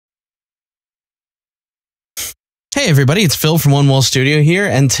Hey everybody, it's Phil from One Wall Studio here,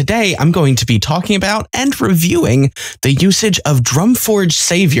 and today I'm going to be talking about and reviewing the usage of Drumforge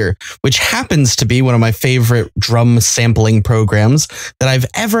Savior, which happens to be one of my favorite drum sampling programs that I've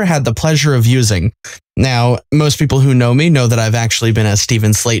ever had the pleasure of using. Now, most people who know me know that I've actually been a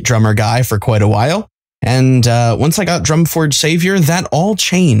Steven Slate drummer guy for quite a while, and once I got Drumforge Savior, that all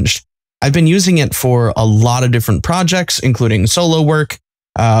changed. I've been using it for a lot of different projects, including solo work,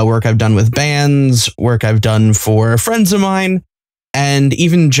 work I've done with bands, work I've done for friends of mine, and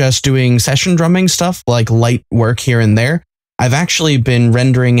even just doing session drumming stuff like light work here and there. I've actually been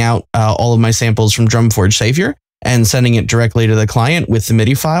rendering out all of my samples from Drumforge Savior and sending it directly to the client with the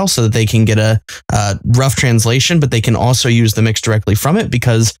MIDI file so that they can get a rough translation, but they can also use the mix directly from it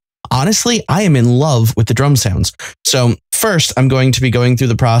because honestly, I am in love with the drum sounds. So first, I'm going to be going through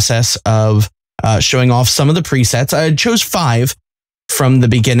the process of showing off some of the presets. I chose 5. From the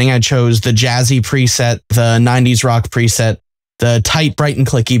beginning, I chose the jazzy preset, the 90s rock preset, the tight, bright, and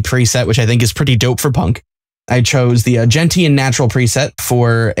clicky preset, which I think is pretty dope for punk. I chose the genty and natural preset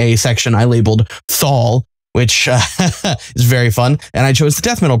for a section I labeled Thal, which is very fun. And I chose the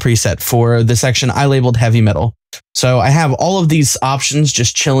death metal preset for the section I labeled heavy metal. So I have all of these options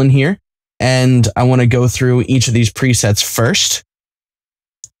just chilling here, and I want to go through each of these presets first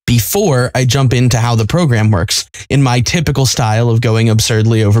before I jump into how the program works in my typical style of going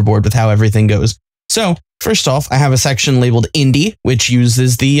absurdly overboard with how everything goes. So first off, I have a section labeled indie, which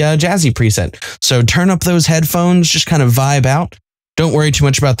uses the jazzy preset. So turn up those headphones, just kind of vibe out. Don't worry too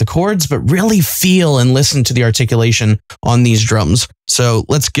much about the chords, but really feel and listen to the articulation on these drums. So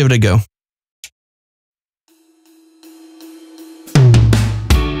let's give it a go.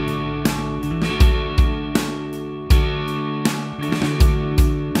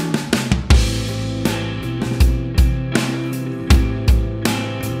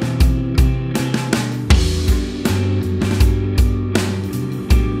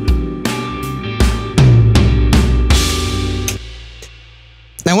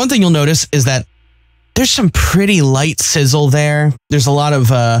 Now, one thing you'll notice is that there's some pretty light sizzle there. There's a lot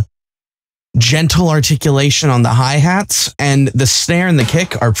of gentle articulation on the hi-hats, and the snare and the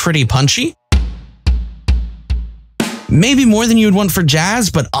kick are pretty punchy. Maybe more than you would want for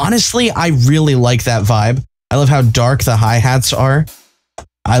jazz, but honestly, I really like that vibe. I love how dark the hi-hats are.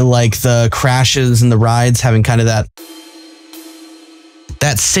 I like the crashes and the rides having kind of that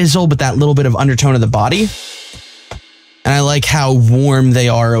sizzle, but that little bit of undertone of the body. And I like how warm they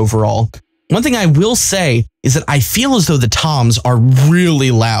are overall. One thing I will say is that I feel as though the toms are really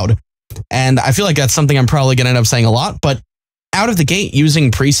loud. And I feel like that's something I'm probably going to end up saying a lot. But out of the gate,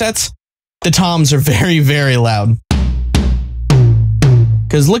 using presets, the toms are very, very loud.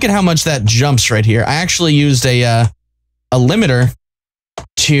 Because look at how much that jumps right here. I actually used a limiter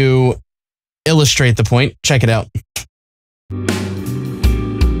to illustrate the point. Check it out.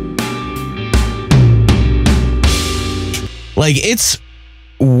 Like, it's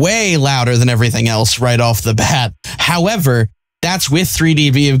way louder than everything else right off the bat. However, that's with 3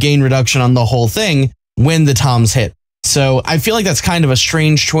 dB of gain reduction on the whole thing when the toms hit. So I feel like that's kind of a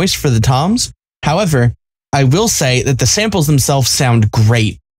strange choice for the toms. However, I will say that the samples themselves sound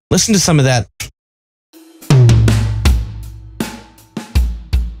great. Listen to some of that.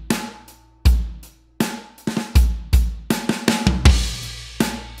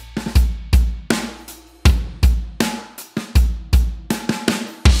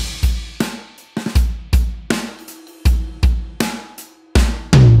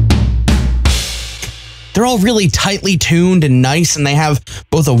 They're all really tightly tuned and nice, and they have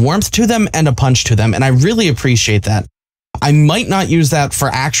both a warmth to them and a punch to them, and I really appreciate that. I might not use that for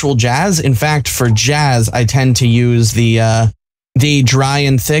actual jazz. In fact, for jazz, I tend to use the dry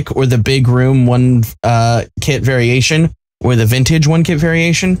and thick or the big room 1 kit variation or the vintage 1 kit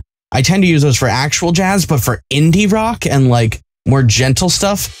variation. I tend to use those for actual jazz, but for indie rock and like more gentle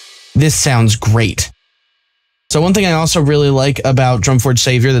stuff, this sounds great. So one thing I also really like about Drumforge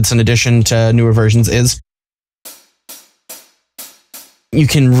Savior that's in addition to newer versions is you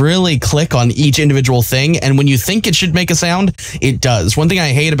can really click on each individual thing, and when you think it should make a sound, it does. One thing I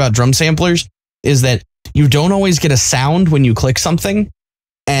hate about drum samplers is that you don't always get a sound when you click something,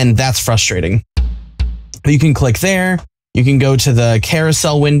 and that's frustrating. You can click there, you can go to the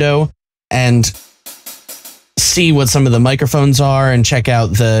carousel window and see what some of the microphones are and check out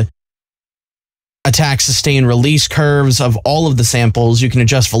the attack, sustain, release curves of all of the samples. You can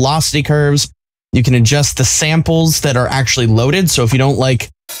adjust velocity curves. You can adjust the samples that are actually loaded. So if you don't like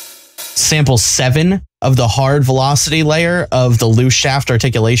sample 7 of the hard velocity layer of the loose shaft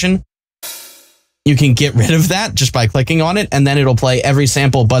articulation, you can get rid of that just by clicking on it, and then it'll play every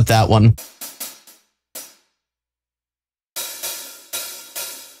sample but that one.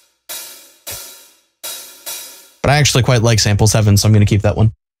 but I actually quite like sample 7, so I'm going to keep that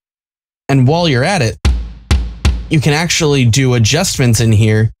one. And while you're at it, you can actually do adjustments in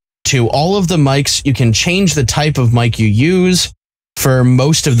here to all of the mics. You can change the type of mic you use for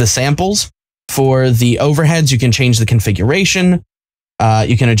most of the samples. For the overheads, you can change the configuration.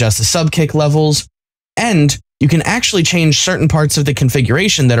 You can adjust the sub-kick levels. And you can actually change certain parts of the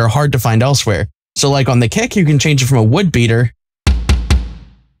configuration that are hard to find elsewhere. So like on the kick, you can change it from a wood beater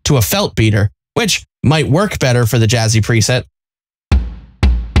to a felt beater, which might work better for the jazzy preset.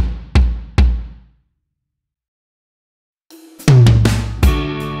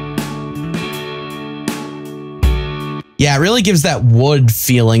 Yeah, it really gives that wood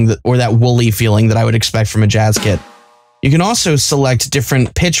feeling or that woolly feeling that I would expect from a jazz kit. You can also select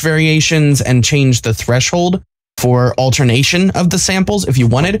different pitch variations and change the threshold for alternation of the samples if you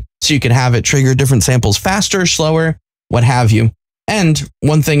wanted. So you could have it trigger different samples faster, slower, what have you. And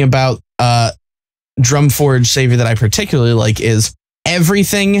one thing about Drumforge Savior that I particularly like is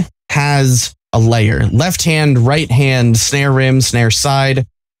everything has a layer. Left hand, right hand, snare rim, snare side.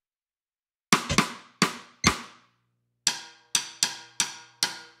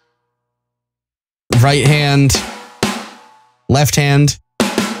 Right hand, left hand.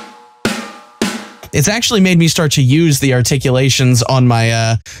 It's actually made me start to use the articulations on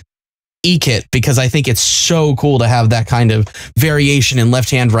my E-kit because I think it's so cool to have that kind of variation in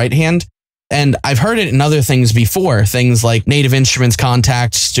left hand, right hand. And I've heard it in other things before, things like Native Instruments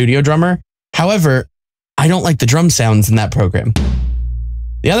Contact Studio Drummer. However, I don't like the drum sounds in that program.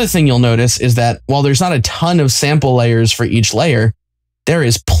 The other thing you'll notice is that while there's not a ton of sample layers for each layer, there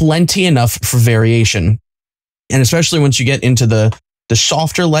is plenty enough for variation. And especially once you get into the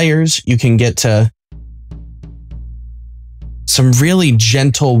softer layers, you can get to some really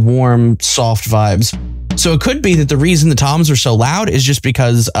gentle, warm, soft vibes. So it could be that the reason the toms are so loud is just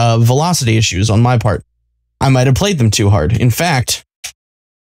because of velocity issues on my part. I might have played them too hard. In fact,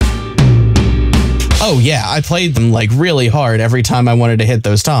 oh yeah, I played them like really hard every time I wanted to hit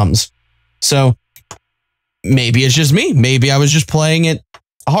those toms. So maybe it's just me. Maybe I was just playing it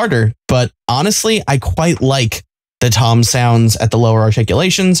harder. But honestly, I quite like the tom sounds at the lower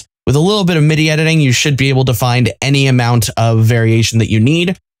articulations. With a little bit of MIDI editing, you should be able to find any amount of variation that you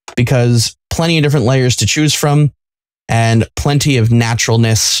need because plenty of different layers to choose from and plenty of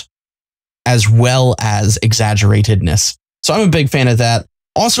naturalness as well as exaggeratedness. So I'm a big fan of that.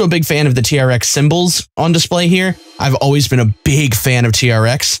 Also a big fan of the TRX cymbals on display here. I've always been a big fan of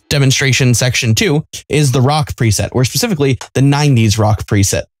TRX. Demonstration section 2 is the rock preset, or specifically the 90s rock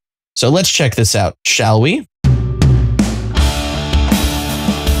preset. So let's check this out, shall we?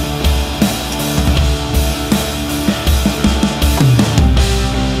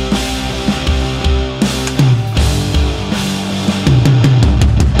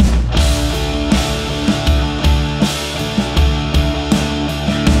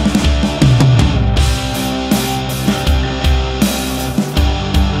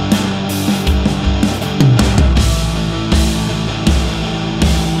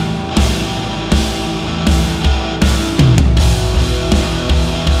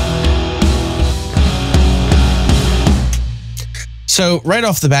 So right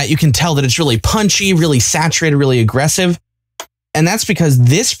off the bat, you can tell that it's really punchy, really saturated, really aggressive. And that's because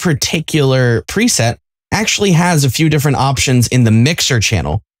this particular preset actually has a few different options in the mixer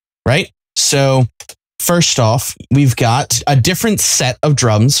channel, right? So first off, we've got a different set of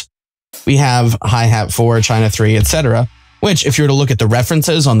drums. We have hi-hat 4, China 3, etc. Which, if you were to look at the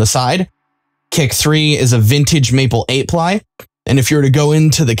references on the side, kick 3 is a vintage maple 8-ply. And if you were to go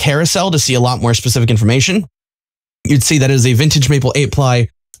into the carousel to see a lot more specific information, you'd see that it is a vintage maple 8-ply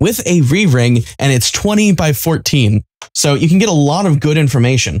with a re-ring, and it's 20 by 14. So you can get a lot of good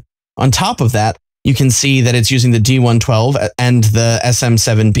information. On top of that, you can see that it's using the D112 and the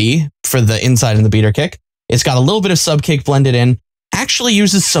SM7B for the inside and the beater kick. It's got a little bit of sub kick blended in, actually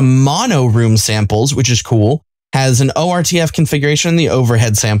uses some mono room samples, which is cool, has an ORTF configuration in the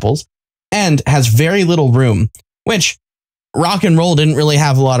overhead samples, and has very little room, which rock and roll didn't really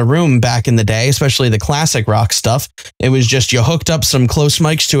have a lot of room back in the day, especially the classic rock stuff. It was just you hooked up some close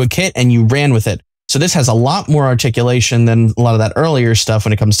mics to a kit and you ran with it. So this has a lot more articulation than a lot of that earlier stuff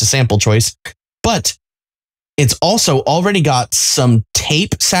when it comes to sample choice. But it's also already got some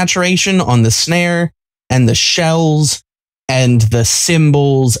tape saturation on the snare and the shells and the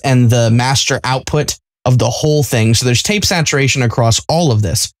cymbals and the master output of the whole thing. So there's tape saturation across all of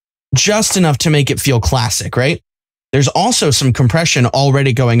this, just enough to make it feel classic, right? There's also some compression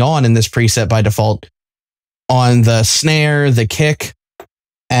already going on in this preset by default on the snare, the kick,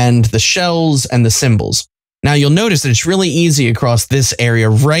 and the shells and the cymbals. Now you'll notice that it's really easy across this area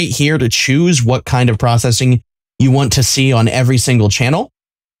right here to choose what kind of processing you want to see on every single channel.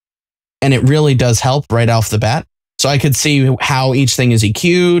 And it really does help right off the bat. So I could see how each thing is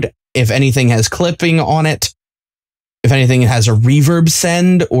EQ'd, if anything has clipping on it, if anything has a reverb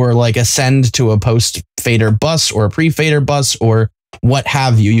send or like a send to a post fader bus or a pre-fader bus or what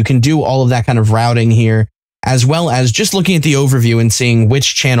have you. You can do all of that kind of routing here, as well as just looking at the overview and seeing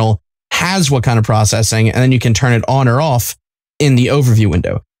which channel has what kind of processing, and then you can turn it on or off in the overview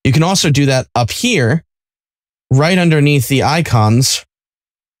window. You can also do that up here, right underneath the icons.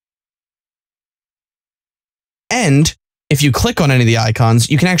 And if you click on any of the icons,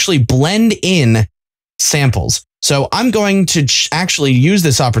 you can actually blend in samples. So I'm going to actually use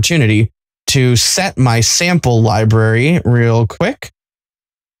this opportunity to set my sample library real quick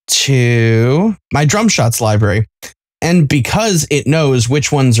to my drum shots library. And because it knows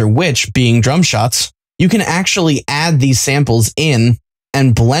which ones are which, being drum shots, you can actually add these samples in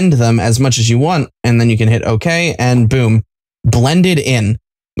and blend them as much as you want. And then you can hit OK and boom, blended in.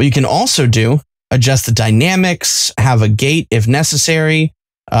 What you can also do, adjust the dynamics, have a gate if necessary,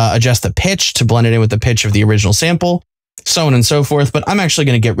 adjust the pitch to blend it in with the pitch of the original sample, so on and so forth. But I'm actually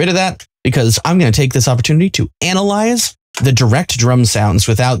going to get rid of that because I'm going to take this opportunity to analyze the direct drum sounds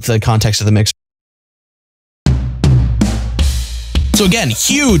without the context of the mix. So again,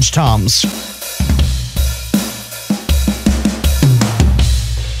 huge toms.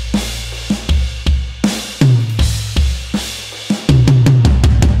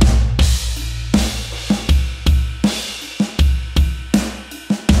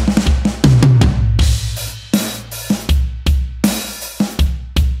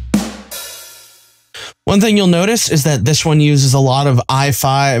 One thing you'll notice is that this one uses a lot of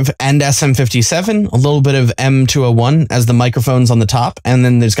i5 and SM57, a little bit of M201 as the microphones on the top, and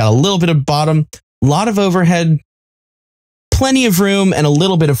then there's got a little bit of bottom, a lot of overhead, plenty of room, and a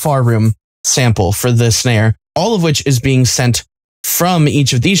little bit of far room sample for the snare, all of which is being sent from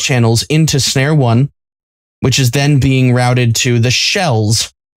each of these channels into snare 1, which is then being routed to the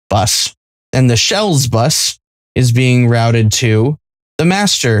shells bus. And the shells bus is being routed to the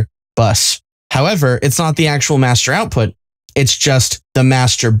master bus. However, it's not the actual master output. It's just the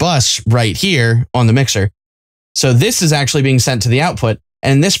master bus right here on the mixer. So this is actually being sent to the output.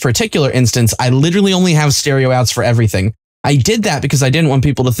 And in this particular instance, I literally only have stereo outs for everything. I did that because I didn't want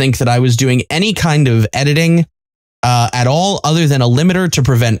people to think that I was doing any kind of editing at all other than a limiter to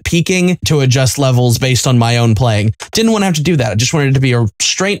prevent peaking, to adjust levels based on my own playing. Didn't want to have to do that. I just wanted it to be a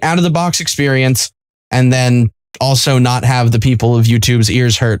straight out of the box experience, and then also not have the people of YouTube's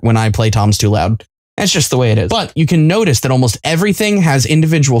ears hurt when I play toms too loud. That's just the way it is. But you can notice that almost everything has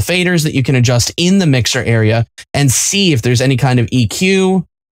individual faders that you can adjust in the mixer area and see if there's any kind of EQ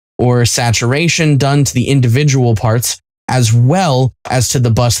or saturation done to the individual parts, as well as to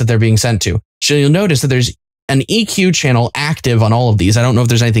the bus that they're being sent to. So you'll notice that there's an EQ channel active on all of these. I don't know if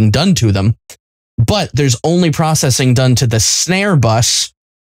there's anything done to them, but there's only processing done to the snare bus.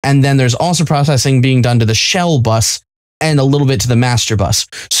 And then there's also processing being done to the shell bus and a little bit to the master bus.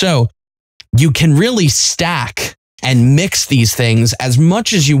 So you can really stack and mix these things as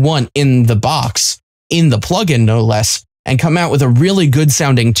much as you want in the box, in the plugin no less, and come out with a really good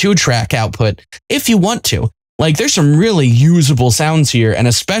sounding 2-track output if you want to. Like, there's some really usable sounds here, and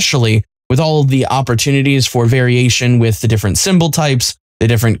especially with all the opportunities for variation with the different cymbal types, the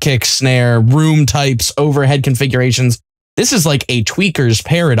different kick, snare, room types, overhead configurations. This is like a tweaker's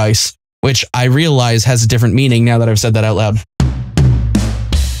paradise, which I realize has a different meaning now that I've said that out loud.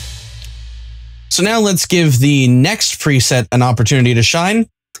 So now let's give the next preset an opportunity to shine,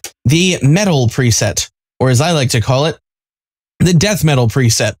 the metal preset, or as I like to call it, the death metal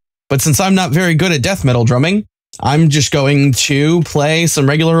preset. But since I'm not very good at death metal drumming, I'm just going to play some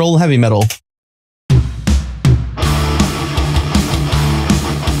regular old heavy metal.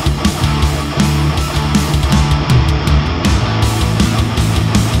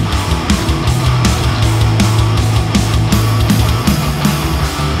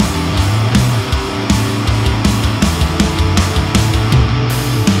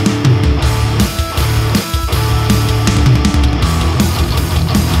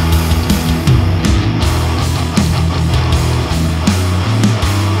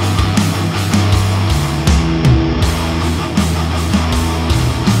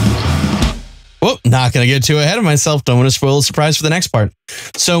 Not going to get too ahead of myself. Don't want to spoil the surprise for the next part.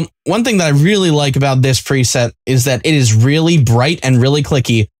 So one thing that I really like about this preset is that it is really bright and really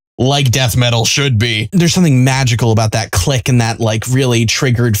clicky, like death metal should be. There's something magical about that click and that like really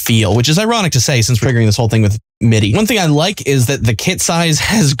triggered feel, which is ironic to say since we're triggering this whole thing with MIDI. One thing I like is that the kit size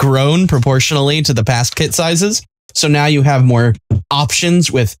has grown proportionally to the past kit sizes. So now you have more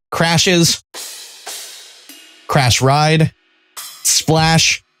options with crashes, Crash Ride,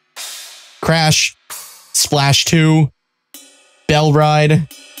 Splash, Crash, Splash 2, Bell Ride,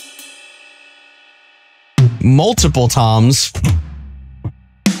 multiple toms,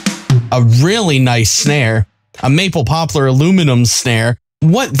 a really nice snare, a maple poplar aluminum snare.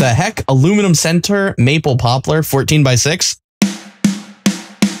 What the heck? Aluminum center, maple poplar, 14x6?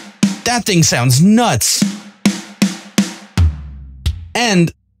 That thing sounds nuts.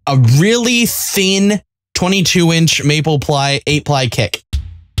 And a really thin 22-inch maple ply, 8-ply kick.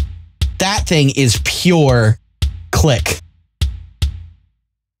 That thing is pure click.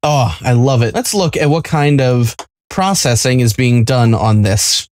 Oh, I love it. Let's look at what kind of processing is being done on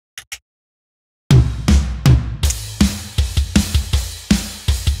this.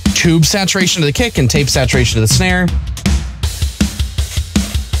 Tube saturation of the kick and tape saturation of the snare.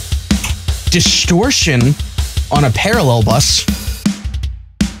 Distortion on a parallel bus.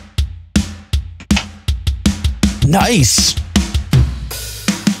 Nice.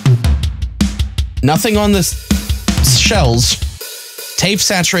 Nothing on the shells. Tape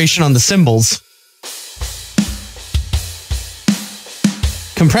saturation on the cymbals.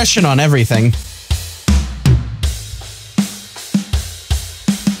 Compression on everything.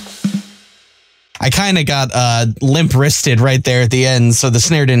 I kind of got limp-wristed right there at the end, so the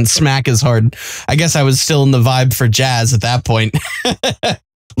snare didn't smack as hard. I guess I was still in the vibe for jazz at that point.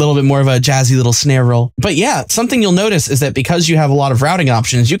 A little bit more of a jazzy little snare roll. But yeah, something you'll notice is that because you have a lot of routing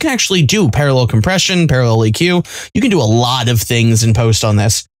options, you can actually do parallel compression, parallel EQ. You can do a lot of things in post on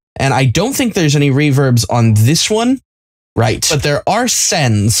this. And I don't think there's any reverbs on this one. Right. But there are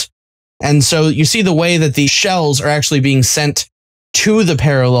sends. And so you see the way that the shells are actually being sent to the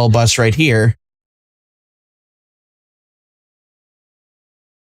parallel bus right here.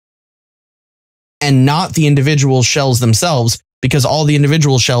 And not the individual shells themselves, because all the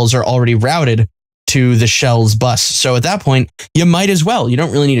individual shells are already routed to the shells bus. So at that point, you might as well. You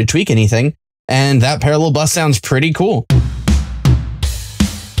don't really need to tweak anything. And that parallel bus sounds pretty cool.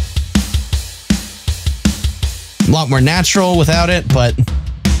 A lot more natural without it, but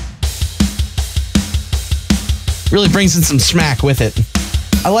really brings in some smack with it.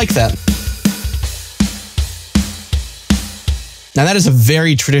 I like that. Now that is a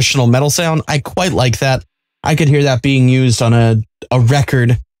very traditional metal sound. I quite like that. I could hear that being used on a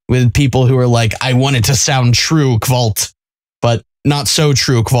record with people who are like, I want it to sound true Kvalt, but not so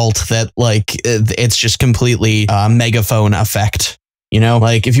true Kvalt that like it's just completely megaphone effect. You know,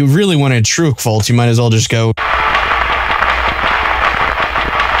 like if you really wanted true Kvalt, you might as well just go.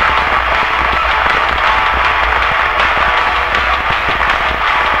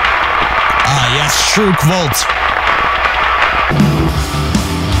 Ah, yes, true Kvalt.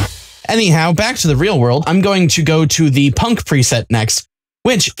 Anyhow, back to the real world, I'm going to go to the punk preset next,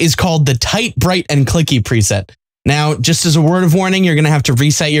 which is called the tight, bright, and clicky preset. Now, just as a word of warning, you're going to have to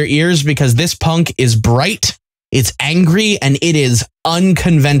reset your ears because this punk is bright, it's angry, and it is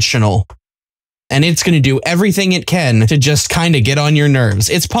unconventional. And it's going to do everything it can to just kind of get on your nerves.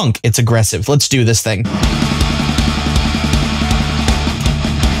 It's punk, it's aggressive. Let's do this thing.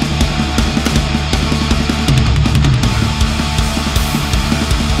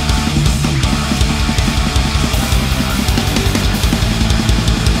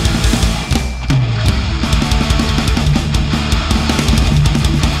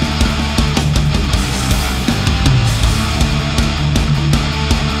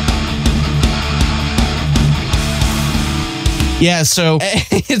 Yeah, so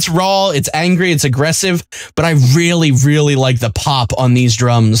it's raw, it's angry, it's aggressive, but I really, really like the pop on these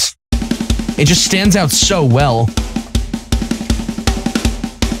drums. It just stands out so well.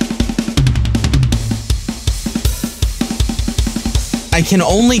 I can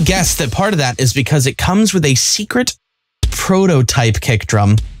only guess that part of that is because it comes with a secret prototype kick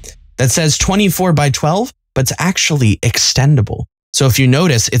drum that says 24x12, but it's actually extendable. So if you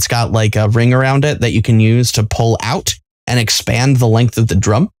notice, it's got like a ring around it that you can use to pull out and expand the length of the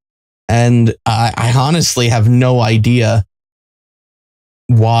drum. And I honestly have no idea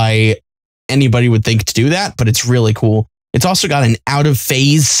why anybody would think to do that, but it's really cool. It's also got an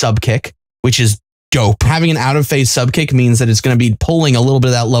out-of-phase sub-kick, which is dope. Having an out-of-phase sub-kick means that it's going to be pulling a little bit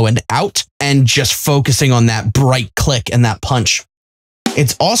of that low end out and just focusing on that bright click and that punch.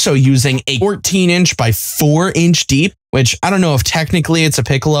 It's also using a 14-inch by 4-inch deep, which I don't know if technically it's a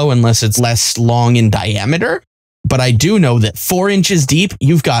piccolo unless it's less long in diameter. But I do know that 4 inches deep,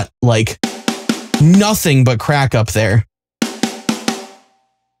 you've got like nothing but crack up there.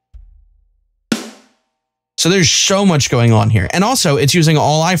 So there's so much going on here. And also it's using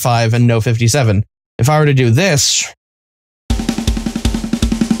all i5 and no 57. If I were to do this,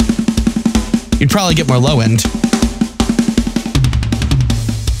 you'd probably get more low end.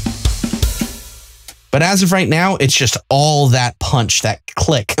 But as of right now, it's just all that punch, that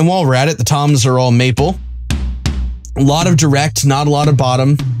click. And while we're at it, the toms are all maple. A lot of direct, not a lot of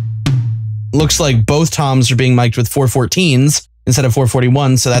bottom. Looks like both toms are being mic'd with 414s instead of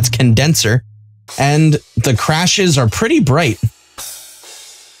 441, so that's condenser. And the crashes are pretty bright.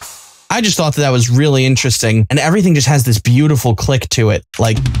 I just thought that was really interesting, and everything just has this beautiful click to it.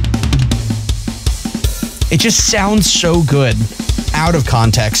 Like, it just sounds so good out of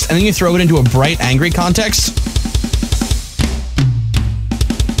context, and then you throw it into a bright, angry context.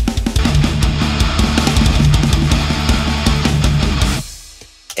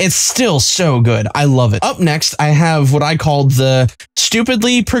 It's still so good. I love it. Up next, I have what I called the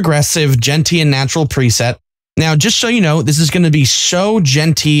stupidly progressive Genty and natural preset. Now, just so you know, this is going to be so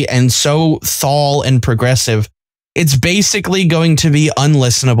genty and so thal and progressive. It's basically going to be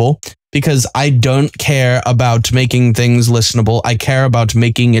unlistenable because I don't care about making things listenable. I care about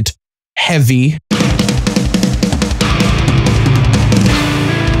making it heavy.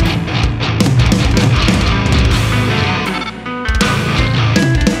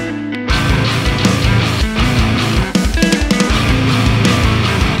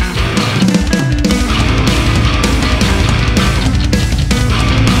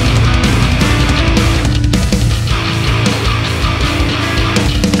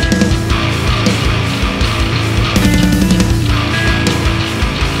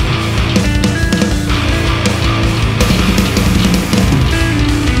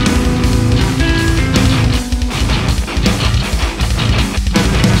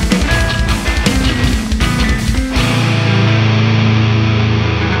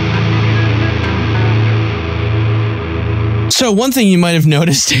 So one thing you might have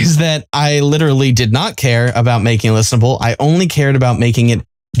noticed is that I literally did not care about making it listenable. I only cared about making it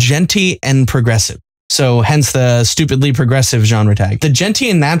genty and progressive. So hence the stupidly progressive genre tag. The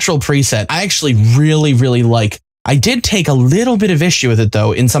genty and natural preset, I actually really, really like. I did take a little bit of issue with it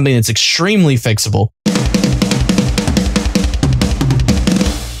though in something that's extremely fixable.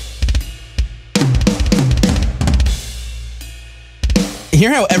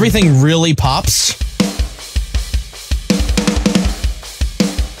 Hear how everything really pops?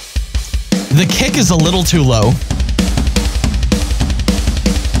 The kick is a little too low,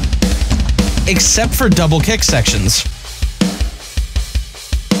 except for double kick sections.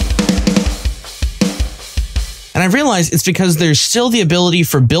 And I realize it's because there's still the ability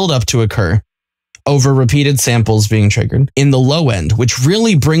for buildup to occur over repeated samples being triggered in the low end, which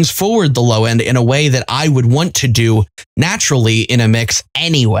really brings forward the low end in a way that I would want to do naturally in a mix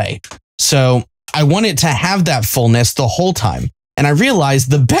anyway. So I want it to have that fullness the whole time. And I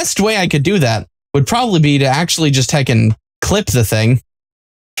realized the best way I could do that would probably be to actually just take and clip the thing.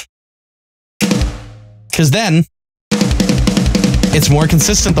 Because then it's more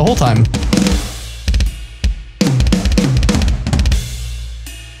consistent the whole time.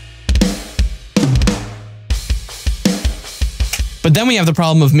 But then we have the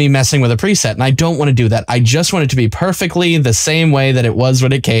problem of me messing with a preset, and I don't want to do that. I just want it to be perfectly the same way that it was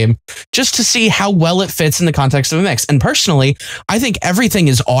when it came, just to see how well it fits in the context of a mix. And personally, I think everything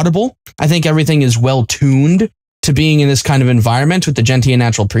is audible. I think everything is well tuned to being in this kind of environment with the genty and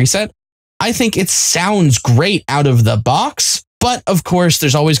natural preset. I think it sounds great out of the box, but of course,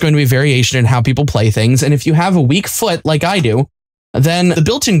 there's always going to be variation in how people play things. And if you have a weak foot like I do, then the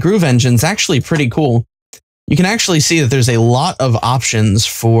built-in groove engine is actually pretty cool. You can actually see that there's a lot of options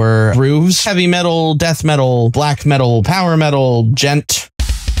for grooves: heavy metal, death metal, black metal, power metal, gent.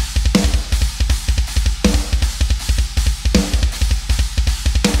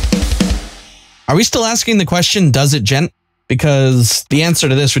 Are we still asking the question, does it gent? Because the answer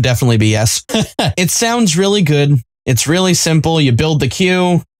to this would definitely be yes. It sounds really good. It's really simple. You build the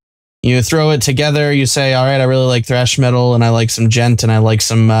cue, you throw it together, you say, all right, I really like thrash metal, and I like some gent, and I like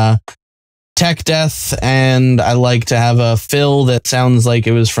some tech death, and I like to have a fill that sounds like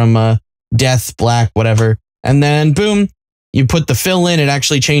it was from death, black, whatever. And then boom, you put the fill in. It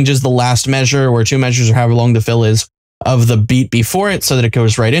actually changes the last measure or two measures or however long the fill is of the beat before it so that it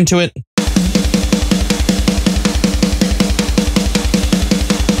goes right into it.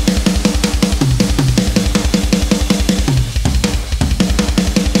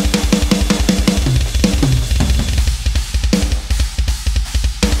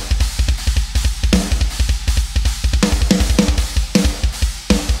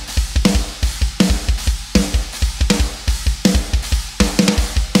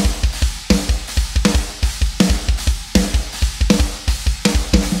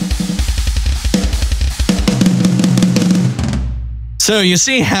 So you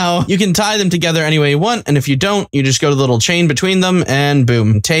see how you can tie them together any way you want, and if you don't, you just go to the little chain between them, and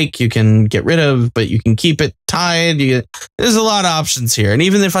boom, take, you can get rid of, but you can keep it tied. There's a lot of options here, and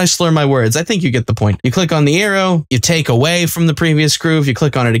even if I slur my words, I think you get the point. You click on the arrow, you take away from the previous groove, you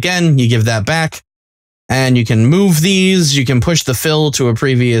click on it again, you give that back, and you can move these, you can push the fill to a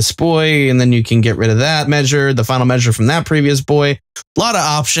previous buoy, and then you can get rid of that measure, the final measure from that previous buoy. A lot of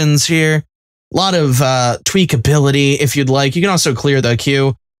options here. A lot of tweakability if you'd like. You can also clear the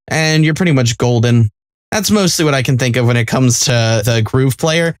queue, and you're pretty much golden. That's mostly what I can think of when it comes to the Groove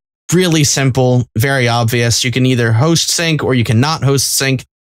Player. Really simple, very obvious. You can either host sync or you can not host sync.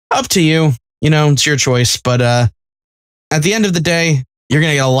 Up to you. You know, it's your choice. But at the end of the day, you're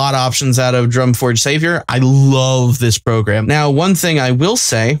going to get a lot of options out of Drumforge Savior. I love this program. Now, one thing I will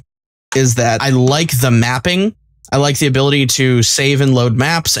say is that I like the mapping. I like the ability to save and load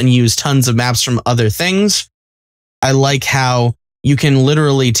maps and use tons of maps from other things. I like how you can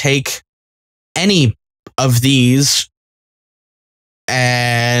literally take any of these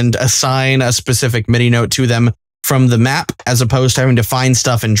and assign a specific MIDI note to them from the map, as opposed to having to find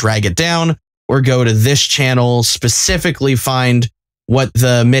stuff and drag it down, or go to this channel, specifically find what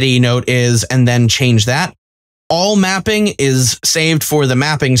the MIDI note is, and then change that. All mapping is saved for the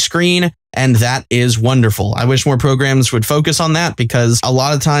mapping screen, and that is wonderful. I wish more programs would focus on that, because a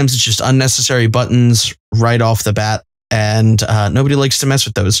lot of times it's just unnecessary buttons right off the bat, and nobody likes to mess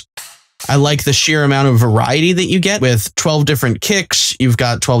with those. I like the sheer amount of variety that you get with 12 different kicks. You've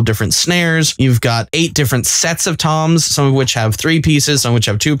got 12 different snares. You've got 8 different sets of toms, some of which have 3 pieces, some of which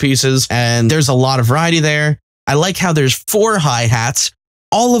have 2 pieces, and there's a lot of variety there. I like how there's 4 hi-hats,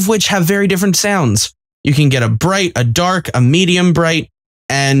 all of which have very different sounds. You can get a bright, a dark, a medium bright,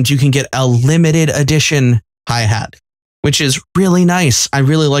 and you can get a limited edition hi-hat, which is really nice. I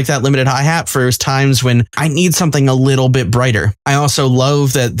really like that limited hi-hat for times when I need something a little bit brighter. I also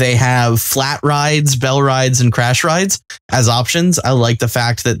love that they have flat rides, bell rides, and crash rides as options. I like the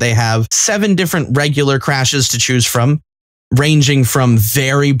fact that they have 7 different regular crashes to choose from, ranging from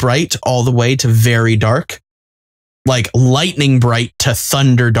very bright all the way to very dark, like lightning bright to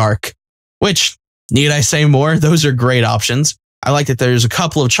thunder dark, which, need I say more? Those are great options. I like that there's a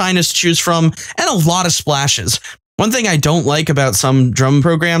couple of Chinas to choose from and a lot of splashes. One thing I don't like about some drum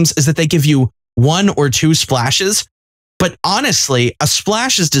programs is that they give you 1 or 2 splashes, but honestly, a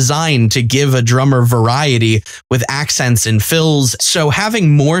splash is designed to give a drummer variety with accents and fills, so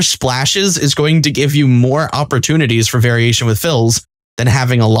having more splashes is going to give you more opportunities for variation with fills than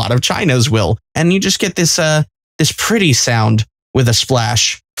having a lot of Chinas will, and you just get this this pretty sound with a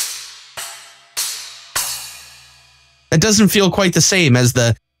splash. It doesn't feel quite the same as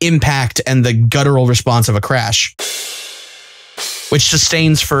the impact and the guttural response of a crash, which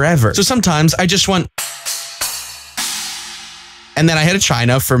sustains forever. So sometimes I just want, and then I hit a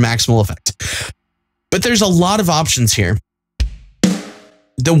China for maximal effect. But there's a lot of options here.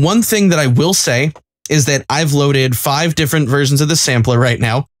 The one thing that I will say is that I've loaded 5 different versions of the sampler right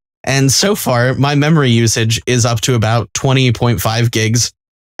now, and so far my memory usage is up to about 20.5 gigs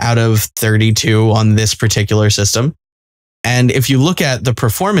out of 32 on this particular system. And if you look at the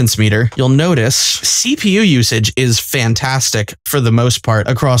performance meter, you'll notice CPU usage is fantastic for the most part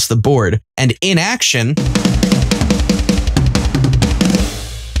across the board. And in action,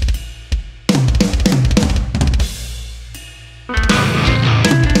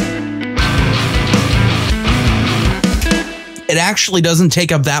 it actually doesn't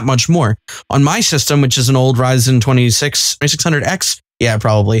take up that much more. On my system, which is an old Ryzen 2600X, yeah,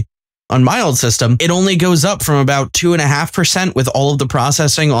 probably. On my old system, it only goes up from about 2.5% with all of the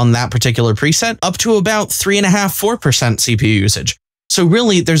processing on that particular preset up to about 3.5–4% CPU usage. So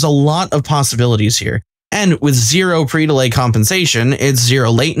really, there's a lot of possibilities here. And with 0 pre-delay compensation, it's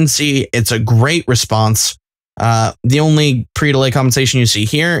 0 latency. It's a great response. The only pre-delay compensation you see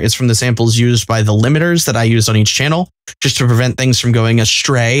here is from the samples used by the limiters that I used on each channel, just to prevent things from going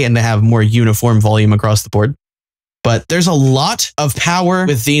astray and to have more uniform volume across the board. But there's a lot of power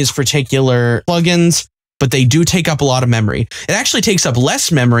with these particular plugins, but they do take up a lot of memory. It actually takes up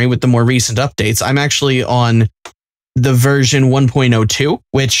less memory with the more recent updates. I'm actually on the version 1.02,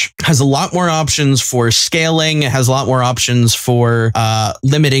 which has a lot more options for scaling. It has a lot more options for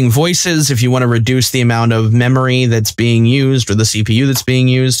limiting voices if you want to reduce the amount of memory that's being used or the CPU that's being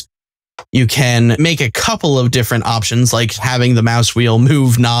used. You can make a couple of different options, like having the mouse wheel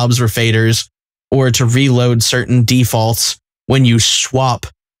move knobs or faders, or to reload certain defaults when you swap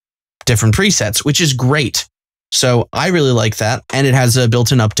different presets, which is great. So I really like that. And it has a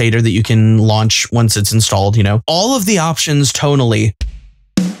built-in updater that you can launch once it's installed, you know. All of the options tonally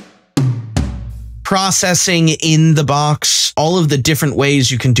processing in the box, all of the different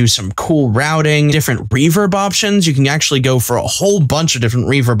ways you can do some cool routing, different reverb options. You can actually go for a whole bunch of different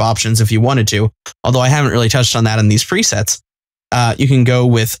reverb options if you wanted to, although I haven't really touched on that in these presets. You can go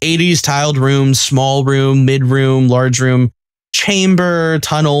with 80s tiled rooms, small room, mid room, large room, chamber,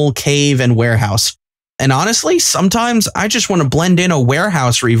 tunnel, cave, and warehouse. And honestly, sometimes I just want to blend in a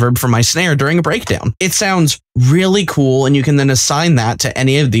warehouse reverb for my snare during a breakdown. It sounds really cool, and you can then assign that to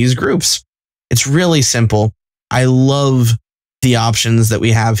any of these groups. It's really simple. I love the options that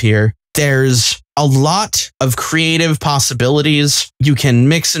we have here. There's a lot of creative possibilities. You can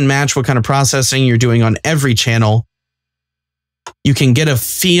mix and match what kind of processing you're doing on every channel. You can get a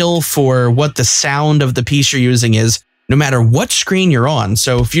feel for what the sound of the piece you're using is, no matter what screen you're on.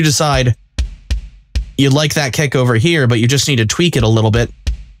 So if you decide you like that kick over here, but you just need to tweak it a little bit,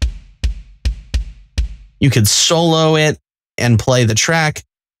 you could solo it and play the track.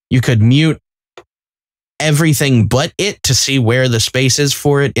 You could mute everything but it to see where the space is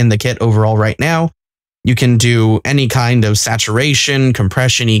for it in the kit overall right now. You can do any kind of saturation,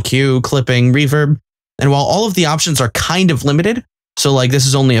 compression, EQ, clipping, reverb. And while all of the options are kind of limited, so like this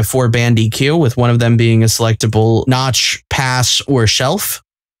is only a 4-band EQ with one of them being a selectable notch, pass, or shelf,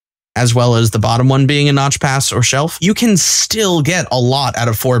 as well as the bottom one being a notch, pass, or shelf, you can still get a lot out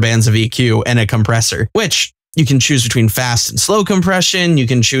of 4 bands of EQ and a compressor, which you can choose between fast and slow compression. You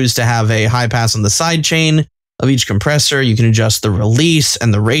can choose to have a high pass on the side chain of each compressor. You can adjust the release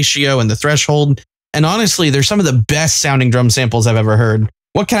and the ratio and the threshold. And honestly, they're some of the best sounding drum samples I've ever heard.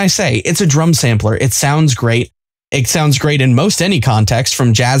 What can I say? It's a drum sampler. It sounds great. It sounds great in most any context,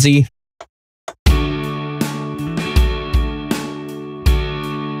 from jazzy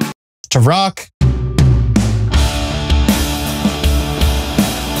to rock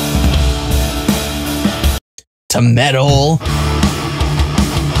to metal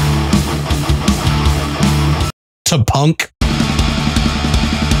to punk.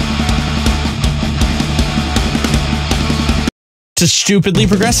 To stupidly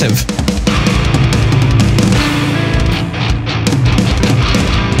progressive.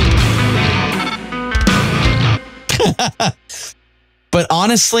 But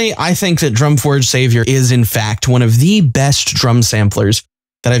honestly, I think that Drumforge Savior is in fact one of the best drum samplers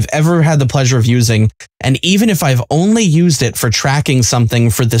that I've ever had the pleasure of using. And even if I've only used it for tracking something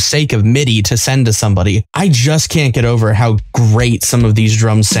for the sake of MIDI to send to somebody, I just can't get over how great some of these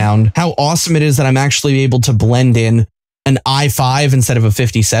drums sound. How awesome it is that I'm actually able to blend in an i5 instead of a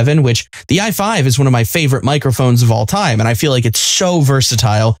 57, which the i5 is one of my favorite microphones of all time. And I feel like it's so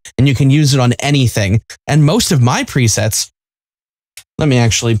versatile and you can use it on anything. And most of my presets, let me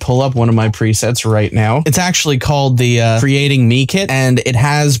actually pull up one of my presets right now. It's actually called the Creating Me kit, and it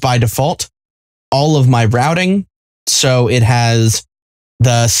has by default all of my routing. So it has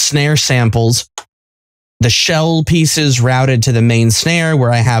the snare samples, the shell pieces routed to the main snare,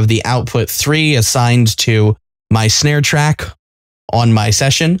 where I have the output 3 assigned to my snare track on my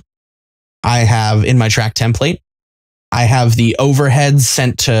session. I have in my track template, I have the overheads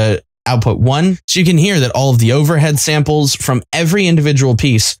sent to output 1. So you can hear that all of the overhead samples from every individual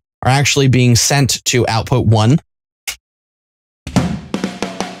piece are actually being sent to output 1.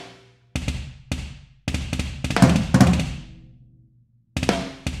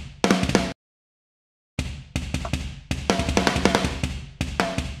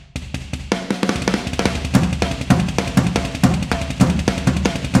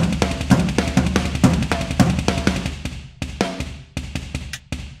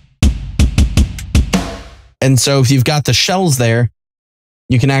 And so if you've got the shells there,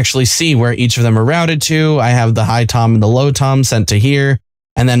 you can actually see where each of them are routed to. I have the high tom and the low tom sent to here,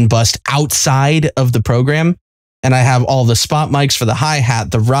 and then bust outside of the program. And I have all the spot mics for the hi-hat,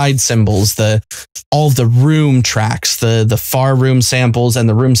 the ride cymbals, all of the room tracks, the far room samples and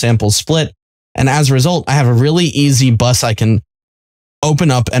the room samples split. And as a result, I have a really easy bus I can open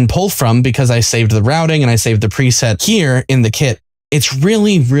up and pull from because I saved the routing and I saved the preset here in the kit. It's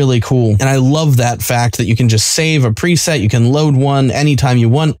really, really cool. And I love that fact that you can just save a preset. You can load one anytime you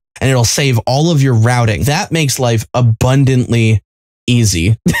want, and it'll save all of your routing. That makes life abundantly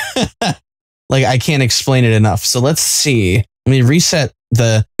easy. Like, I can't explain it enough. So let's see. Let me reset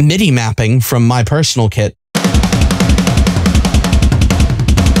the MIDI mapping from my personal kit.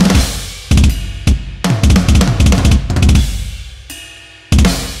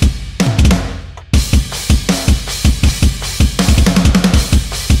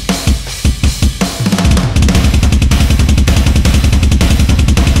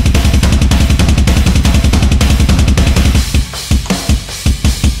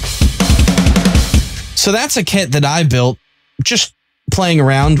 So that's a kit that I built just playing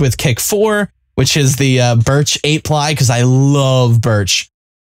around with Kick 4, which is the birch 8-ply, because I love birch.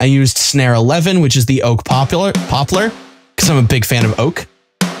 I used snare 11, which is the oak poplar, because I'm a big fan of oak.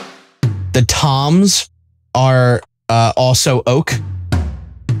 The toms are also oak.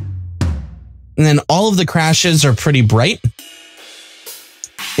 And then all of the crashes are pretty bright,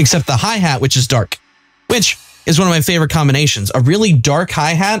 except the hi-hat, which is dark, which is one of my favorite combinations. A really dark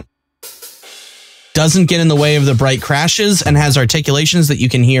hi-hat doesn't get in the way of the bright crashes and has articulations that you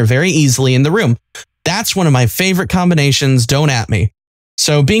can hear very easily in the room. That's one of my favorite combinations, don't at me.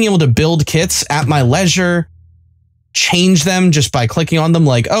 So being able to build kits at my leisure, change them just by clicking on them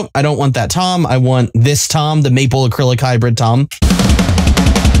like, oh, I don't want that tom, I want this tom, the maple acrylic hybrid tom.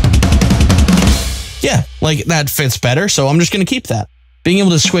 Yeah, like that fits better, so I'm just going to keep that. Being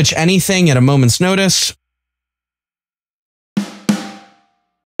able to switch anything at a moment's notice.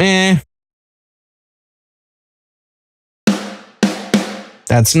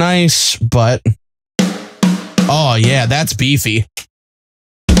 That's nice, but... oh yeah, that's beefy.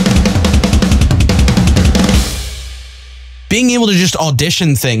 Being able to just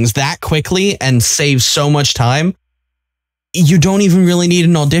audition things that quickly and save so much time, you don't even really need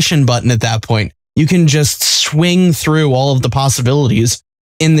an audition button at that point. You can just swing through all of the possibilities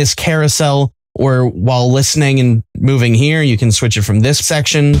in this carousel, or while listening and moving here, you can switch it from this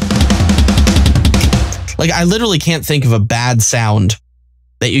section. Like, I literally can't think of a bad sound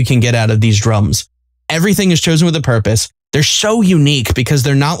that you can get out of these drums. Everything is chosen with a purpose. They're so unique because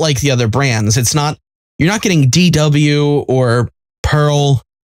they're not like the other brands. It's not, you're not getting DW or Pearl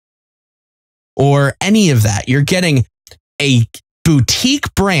or any of that. You're getting a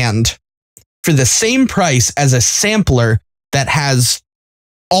boutique brand for the same price as a sampler that has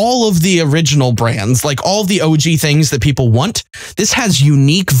all of the original brands, like all of the OG things that people want. This has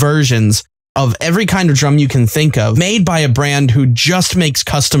unique versions of every kind of drum you can think of, made by a brand who just makes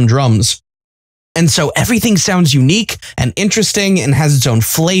custom drums. And so everything sounds unique and interesting and has its own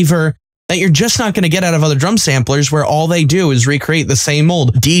flavor that you're just not going to get out of other drum samplers, where all they do is recreate the same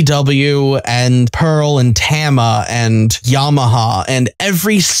old DW and Pearl and Tama and Yamaha and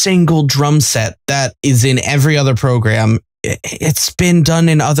every single drum set that is in every other program. It's been done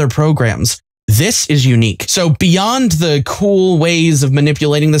in other programs. This is unique. So beyond the cool ways of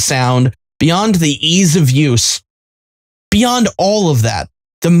manipulating the sound, beyond the ease of use, beyond all of that,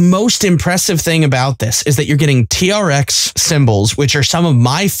 the most impressive thing about this is that you're getting TRX cymbals, which are some of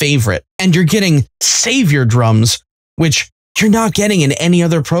my favorite, and you're getting Savior drums, which you're not getting in any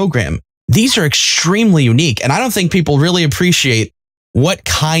other program. These are extremely unique, and I don't think people really appreciate what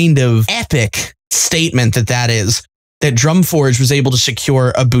kind of epic statement that is, that Drumforge was able to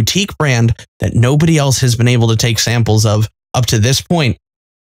secure a boutique brand that nobody else has been able to take samples of up to this point.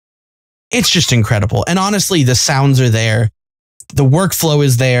 It's just incredible. And honestly, the sounds are there. The workflow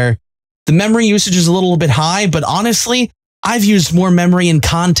is there. The memory usage is a little bit high, but honestly, I've used more memory in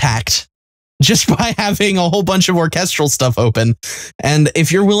Contact just by having a whole bunch of orchestral stuff open. And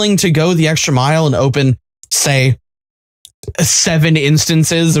if you're willing to go the extra mile and open, say, 7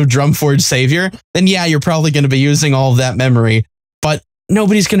 instances of Drumforge Savior, then yeah, you're probably going to be using all of that memory, but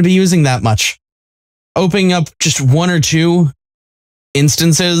nobody's going to be using that much. Opening up just 1 or 2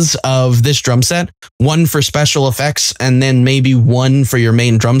 instances of this drum set, 1 for special effects, and then maybe 1 for your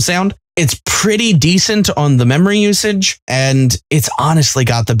main drum sound. It's pretty decent on the memory usage, and it's honestly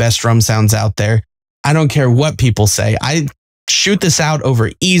got the best drum sounds out there. I don't care what people say. I shoot this out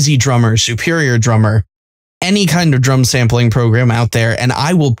over Easy Drummer, Superior Drummer, any kind of drum sampling program out there, and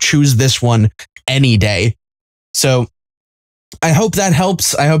I will choose this one any day. So I hope that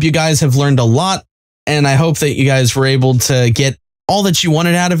helps. I hope you guys have learned a lot, and I hope that you guys were able to get all that you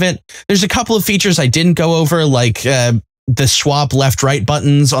wanted out of it. There's a couple of features I didn't go over, like the swap left-right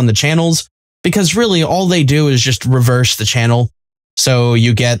buttons on the channels, because really all they do is just reverse the channel. So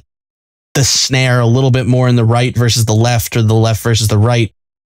you get the snare a little bit more in the right versus the left, or the left versus the right.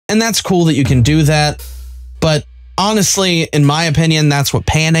 And that's cool that you can do that. But honestly, in my opinion, that's what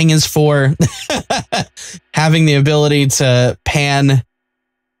panning is for. Having the ability to pan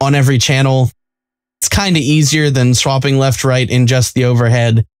on every channel. It's kind of easier than swapping left-right in just the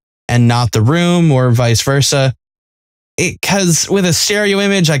overhead and not the room, or vice versa. Because with a stereo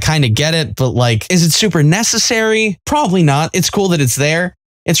image, I kind of get it, but like, is it super necessary? Probably not. It's cool that it's there.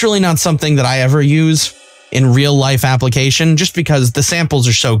 It's really not something that I ever use in real-life application, just because the samples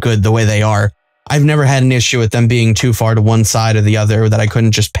are so good the way they are. I've never had an issue with them being too far to one side or the other, that I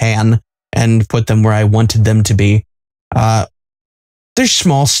couldn't just pan and put them where I wanted them to be. There's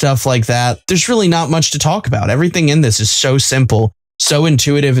small stuff like that. There's really not much to talk about. Everything in this is so simple, so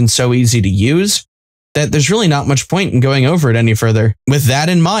intuitive, and so easy to use. that there's really not much point in going over it any further. With that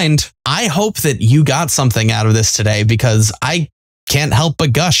in mind, I hope that you got something out of this today, because I can't help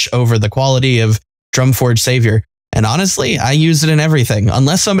but gush over the quality of Drumforge Savior. And honestly, I use it in everything.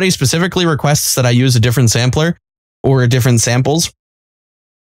 Unless somebody specifically requests that I use a different sampler or different samples,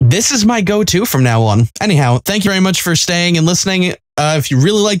 this is my go-to from now on. Anyhow, thank you very much for staying and listening. If you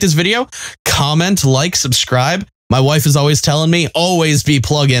really like this video, comment, like, subscribe. My wife is always telling me, always be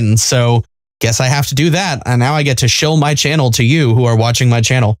plug-in. So guess I have to do that. And now I get to show my channel to you who are watching my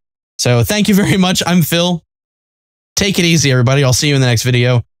channel. So thank you very much. I'm Phil. Take it easy, everybody. I'll see you in the next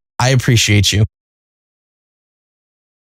video. I appreciate you.